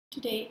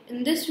Today,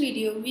 in this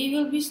video, we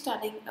will be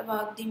studying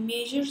about the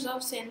measures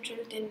of central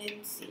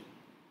tendency.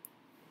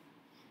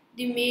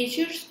 The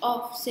measures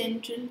of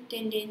central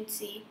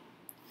tendency.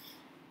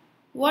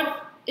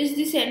 What is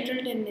the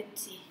central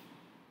tendency?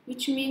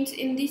 Which means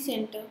in the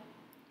center.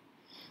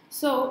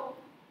 So,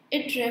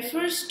 it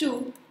refers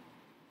to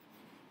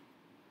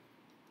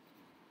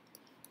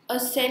a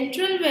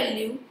central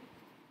value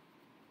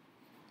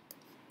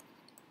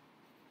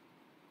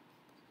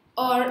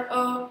or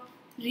a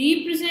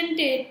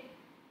representative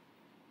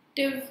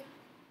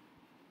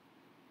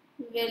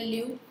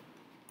value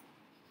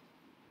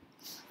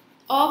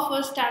of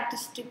a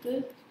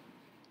statistical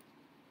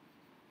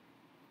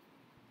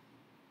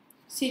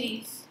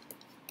series.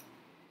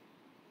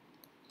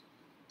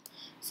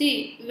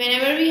 See,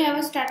 whenever we have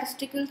a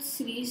statistical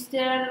series,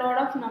 there are a lot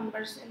of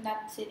numbers in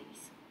that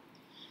series.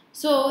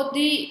 So,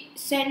 the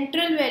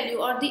central value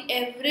or the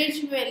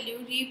average value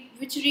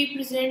which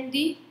represent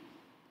the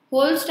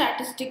whole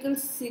statistical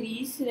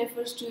series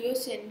refers to your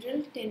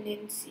central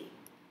tendency.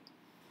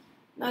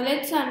 Now,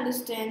 let's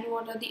understand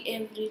what are the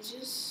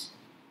averages.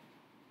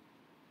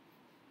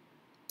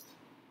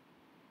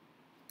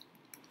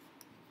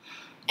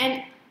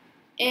 An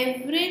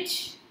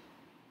average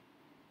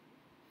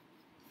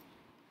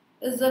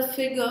is a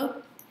figure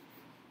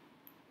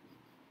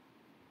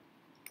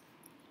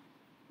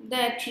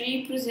that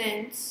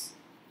represents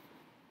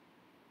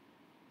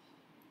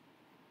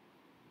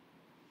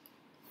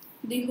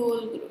the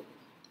whole group.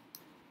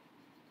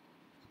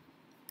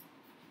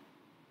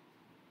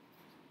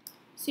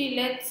 See,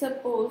 let's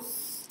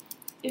suppose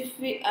if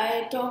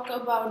I talk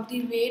about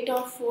the weight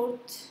of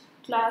 4th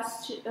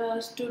class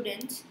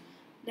students,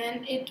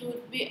 then it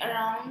would be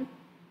around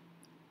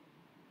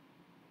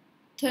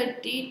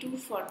 30 to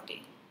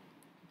 40.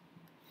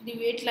 The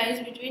weight lies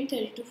between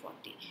 30 to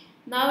 40.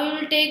 Now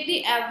we will take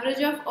the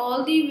average of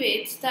all the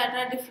weights that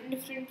are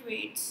different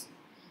weights,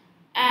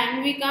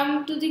 and we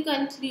come to the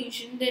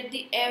conclusion that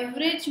the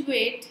average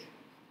weight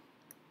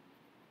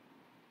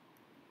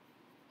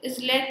is,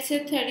 let's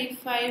say,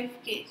 35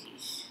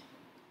 kgs.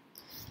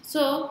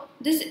 So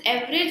this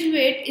average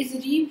weight is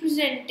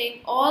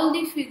representing all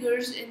the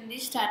figures in the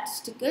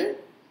statistical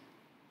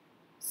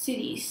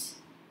series.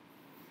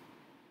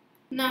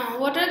 Now,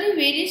 what are the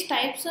various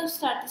types of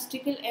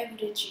statistical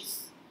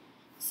averages?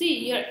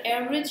 See, your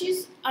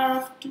averages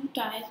are of two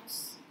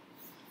types,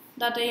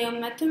 that are your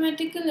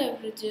mathematical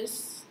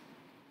averages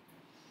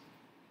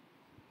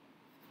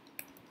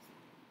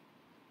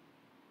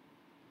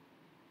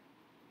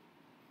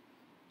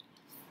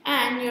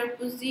and your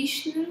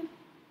positional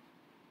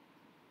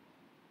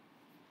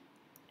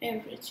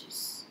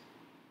averages.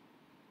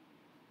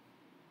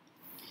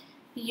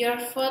 Your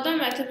further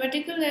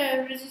mathematical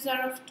averages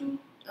are of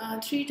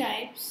three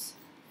types: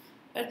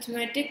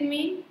 arithmetic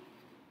mean,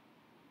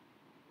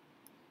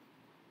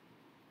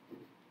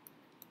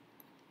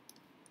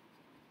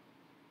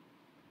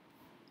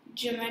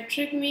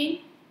 geometric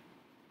mean,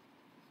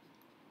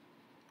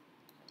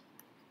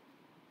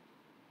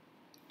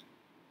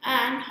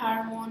 and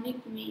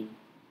harmonic mean.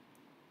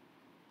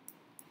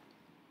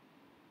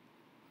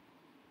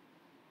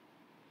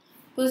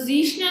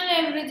 Positional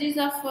averages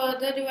are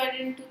further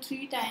divided into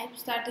three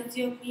types, that is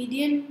your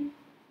median,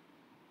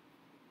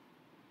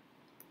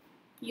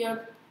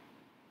 your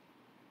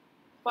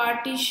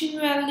partition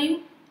value,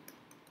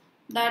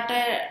 that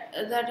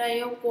are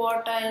your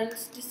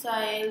quartiles,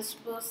 deciles,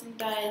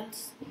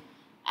 percentiles,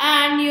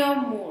 and your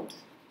mode.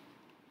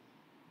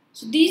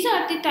 So these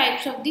are the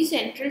types of the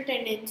central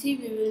tendency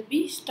we will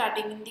be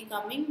studying in the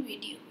coming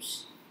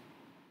videos.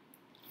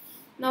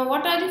 Now,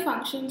 what are the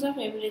functions of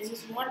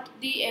averages? What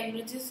the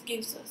averages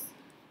gives us?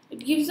 It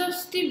gives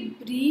us the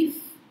brief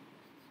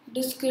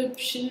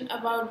description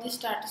about the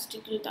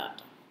statistical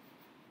data,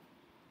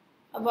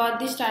 about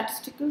the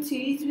statistical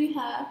series we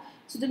have.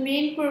 So the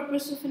main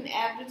purpose of an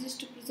average is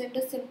to present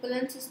a simple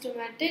and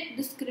systematic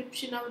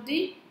description of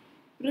the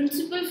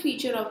principal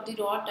feature of the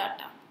raw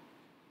data.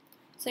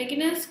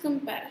 Second is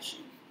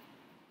comparison.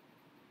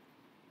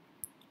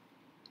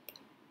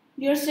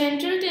 Your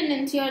central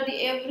tendency or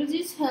the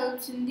averages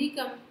helps in the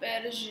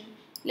comparison.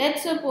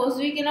 Let's suppose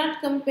we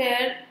cannot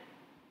compare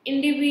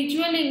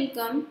individual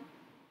income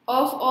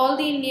of all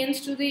the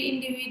Indians to the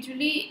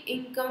individually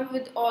income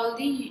with all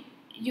the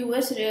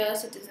US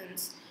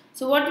citizens.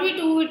 So what we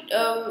do,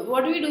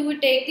 we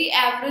take the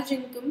average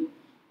income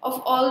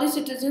of all the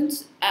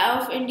citizens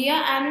of India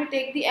and we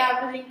take the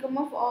average income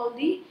of all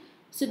the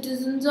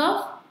citizens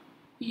of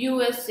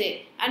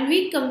USA and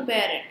we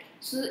compare it.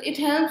 So it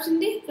helps in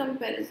the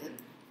comparison.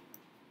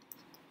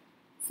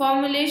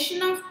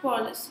 Formulation of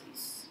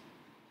policies.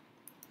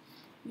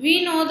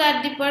 We know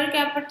that the per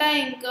capita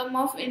income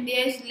of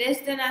India is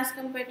less than as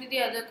compared to the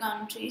other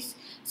countries.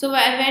 So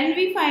when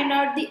we find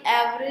out the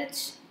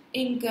average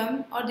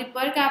income or the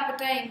per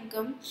capita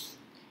income,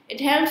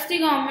 it helps the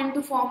government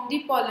to form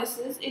the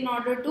policies in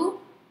order to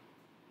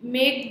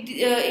make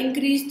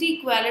increase the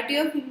equality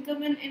of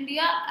income in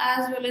India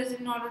as well as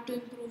in order to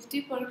improve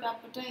the per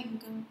capita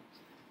income.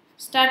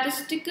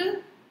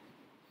 Statistical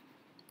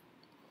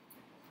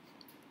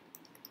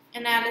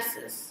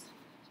analysis.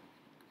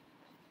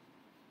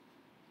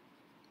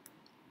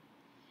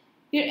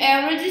 Your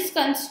averages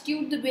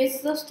constitute the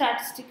basis of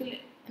statistical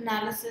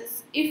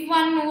analysis. If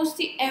one knows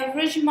the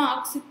average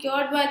marks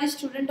secured by the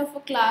student of a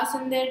class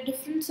in their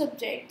different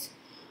subjects,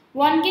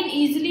 one can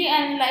easily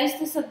analyze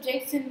the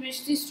subjects in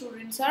which the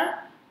students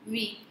are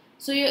weak.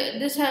 So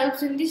this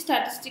helps in the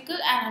statistical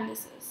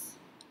analysis.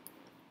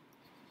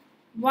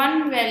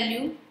 One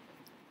value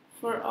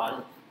for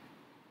all.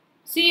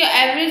 See, your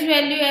average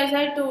value, as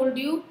I told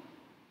you,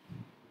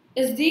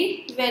 is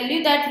the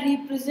value that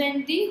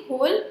represents the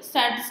whole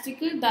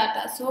statistical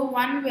data. So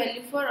one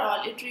value for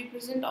all, it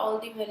represents all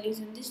the values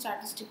in the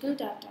statistical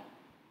data.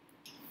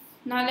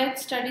 Now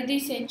let's study the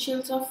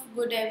essentials of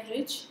good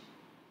average.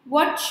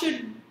 What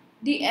should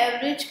the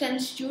average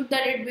constitute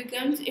that it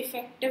becomes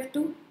effective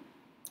to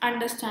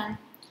understand?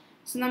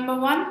 So number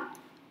one,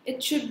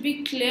 it should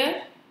be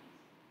clear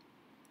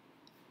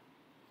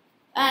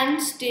and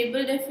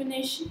stable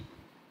definition.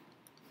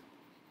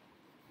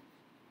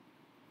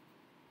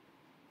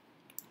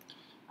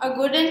 A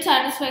good and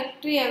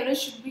satisfactory average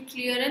should be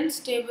clear and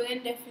stable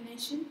in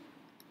definition.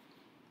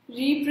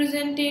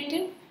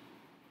 Representative.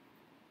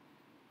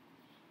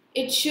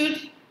 It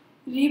should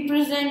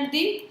represent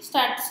the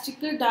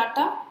statistical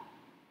data.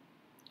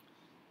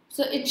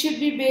 So it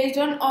should be based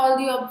on all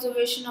the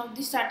observation of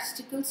the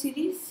statistical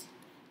series.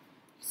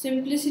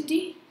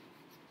 Simplicity.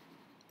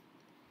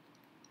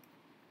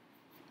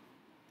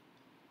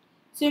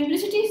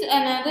 Simplicity is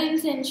another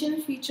essential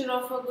feature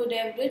of a good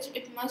average.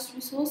 It must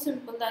be so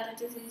simple that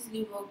it is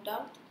easily worked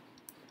out.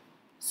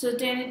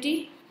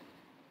 Certainty,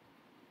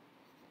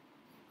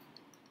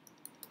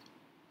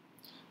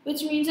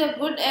 which means a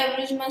good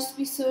average must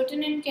be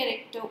certain in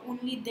character.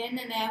 Only then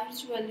an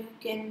average value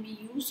can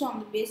be used on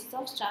the basis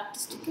of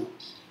statistical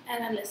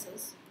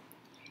analysis.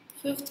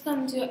 Fifth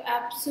comes your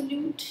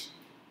absolute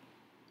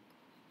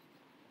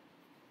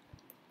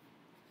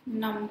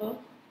number.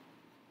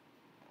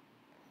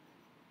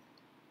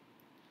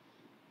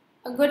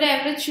 A good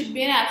average should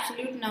be an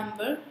absolute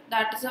number,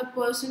 that is, a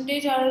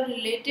percentage or a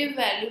relative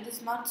value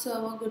does not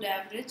serve a good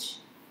average.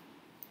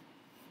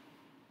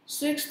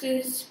 Sixth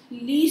is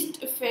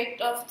least effect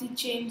of the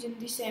change in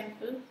the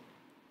sample.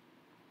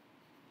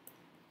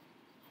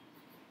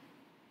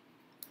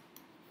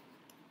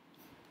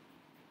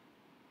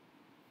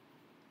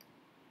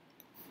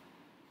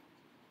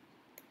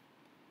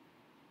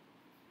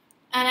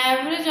 An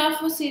average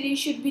of a series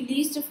should be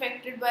least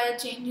affected by a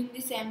change in the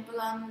sample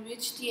on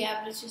which the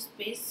average is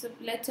based. So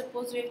let's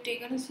suppose we have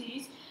taken a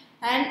series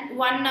and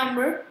one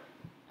number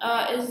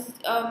is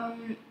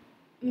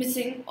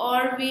missing,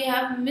 or we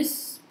have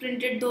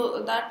misprinted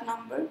that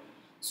number.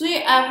 So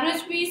your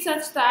average be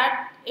such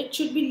that it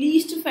should be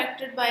least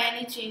affected by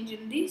any change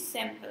in the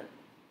sample.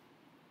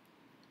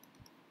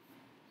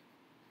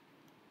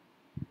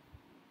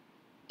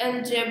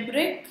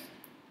 Algebraic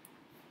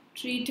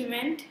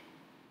treatment.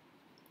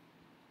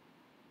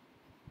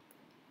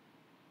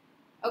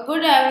 A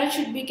good average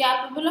should be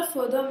capable of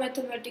further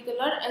mathematical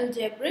or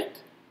algebraic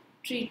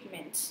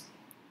treatments.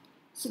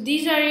 So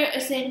these are your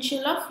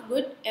essential of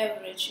good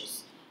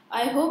averages.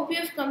 I hope you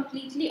have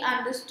completely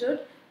understood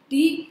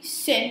the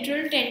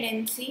central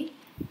tendency.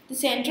 The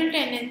central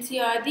tendency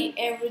are the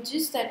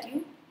averages that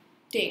you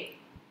take.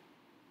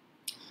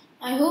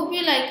 I hope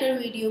you like our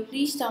video.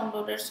 Please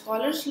download our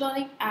Scholars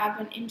Learning app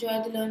and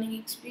enjoy the learning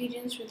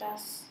experience with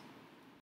us.